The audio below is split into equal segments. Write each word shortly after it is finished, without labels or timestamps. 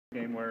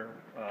Game where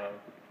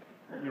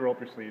you roll up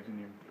your sleeves and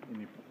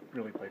you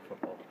really play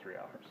football for 3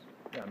 hours.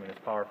 Yeah, I mean,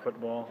 it's power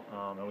football,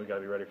 and we got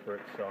to be ready for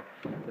it. So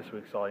this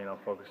week's all,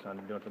 focused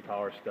on doing some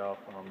power stuff,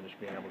 just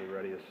being able to be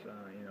ready as,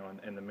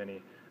 in the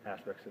many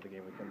aspects of the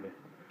game we can be.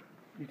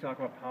 You talk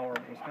about power.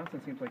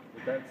 Wisconsin seems like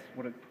that's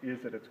what it is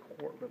at its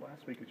core. But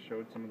last week it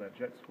showed some of that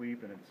jet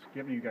sweep, and it's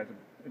giving you guys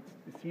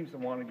it seems to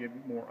want to give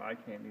more eye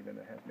candy than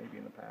it has maybe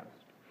in the past.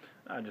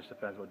 It just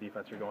depends what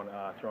defense you're throwing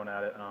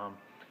at it.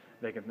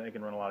 They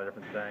can run a lot of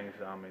different things.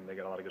 I mean, they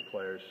got a lot of good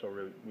players, so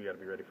really we got to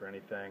be ready for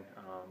anything.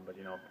 But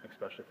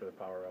especially for the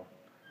power row.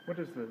 What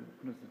does the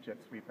jet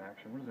sweep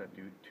action? What does that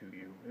do to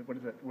you? What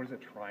is it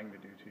trying to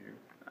do to you?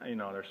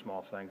 There's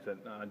small things that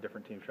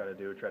different teams try to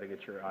do. Try to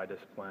get your eye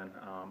discipline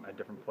at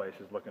different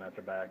places, looking at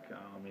the back.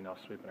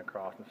 Sweeping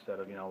across instead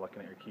of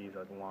looking at your keys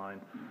at the line,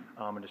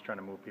 and just trying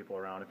to move people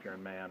around if you're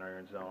in man or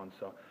you're in zone.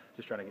 So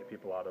just trying to get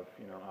people out of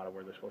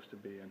where they're supposed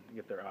to be and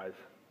get their eyes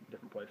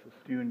different places.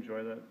 Do you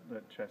enjoy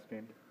that chess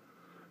game?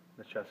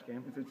 The chess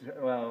game?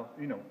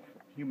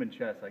 Human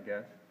chess, I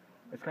guess.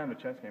 It's kind of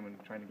a chess game and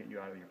trying to get you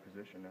out of your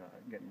position,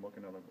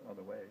 looking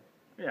other ways.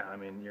 Yeah, I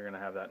mean, you're going to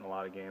have that in a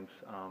lot of games,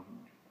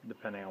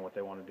 depending on what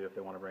they want to do, if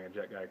they want to bring a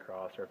jet guy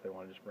across or if they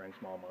want to just bring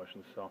small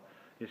motions. So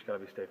you just got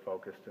to stay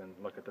focused and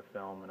look at the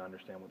film and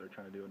understand what they're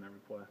trying to do in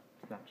every play.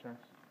 It's not chess?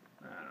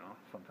 I don't know,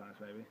 sometimes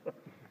maybe.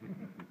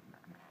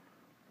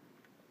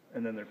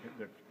 And then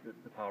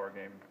the power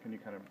game. Can you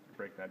kind of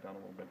break that down a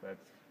little bit?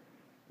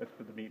 That's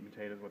the meat and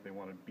potatoes, what they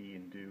want to be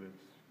and do is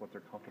what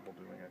they're comfortable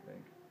doing, I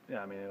think. Yeah,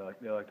 I mean,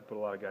 they like to put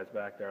a lot of guys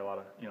back there, a lot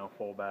of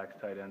fullbacks,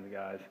 tight ends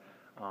guys,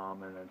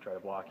 and then try to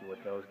block you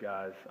with those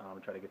guys,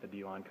 and try to get the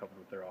D-line covered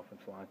with their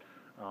offensive line.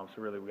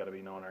 So really we got to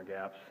be knowing our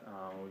gaps.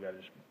 We got to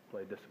just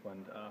play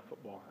disciplined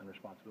football and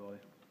responsibility.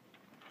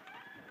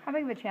 How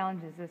big of a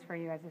challenge is this for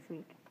you guys this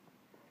week?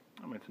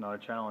 I mean, it's another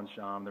challenge.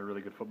 They're a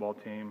really good football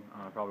team,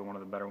 probably one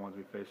of the better ones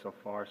we've faced so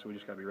far, so we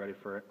just got to be ready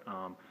for it,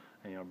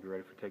 and be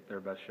ready to take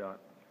their best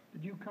shot.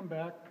 Did you come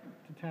back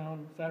to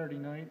town Saturday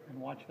night and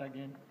watch that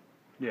game?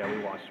 Yeah,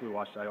 I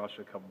watched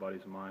a couple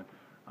buddies of mine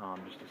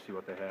just to see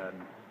what they had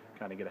and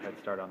kind of get a head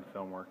start on the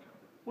film work.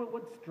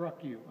 What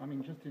struck you? I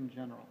mean, just in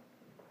general.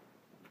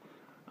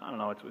 I don't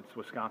know. It's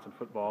Wisconsin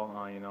football.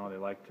 They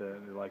like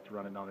to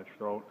run it down their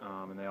throat,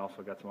 and they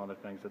also got some other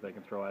things that they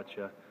can throw at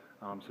you.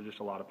 So just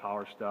a lot of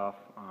power stuff.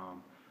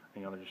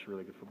 They're just a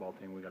really good football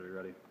team. We got to be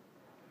ready.